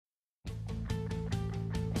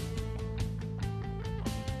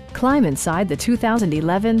Climb inside the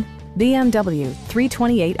 2011 BMW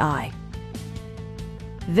 328i.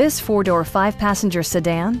 This four-door, five-passenger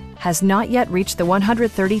sedan has not yet reached the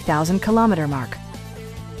 130,000-kilometer mark.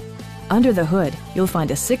 Under the hood, you'll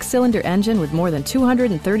find a six-cylinder engine with more than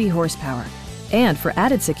 230 horsepower. And for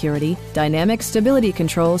added security, dynamic stability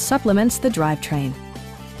control supplements the drivetrain.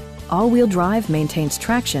 All-wheel drive maintains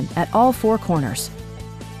traction at all four corners.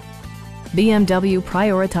 BMW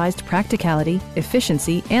prioritized practicality,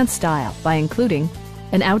 efficiency, and style by including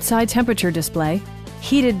an outside temperature display,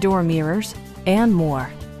 heated door mirrors, and more.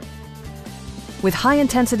 With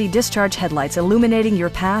high-intensity discharge headlights illuminating your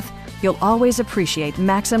path, you'll always appreciate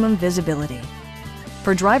maximum visibility.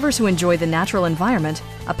 For drivers who enjoy the natural environment,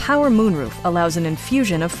 a power moonroof allows an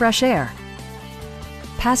infusion of fresh air.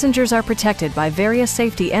 Passengers are protected by various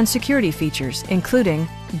safety and security features, including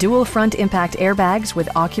dual front impact airbags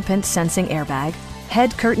with occupant sensing airbag,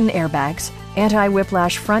 head curtain airbags,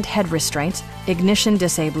 anti-whiplash front head restraints, ignition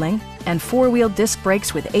disabling, and four-wheel disc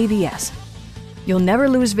brakes with ABS. You'll never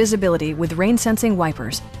lose visibility with rain-sensing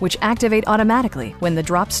wipers, which activate automatically when the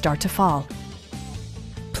drops start to fall.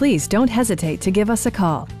 Please don't hesitate to give us a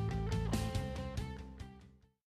call.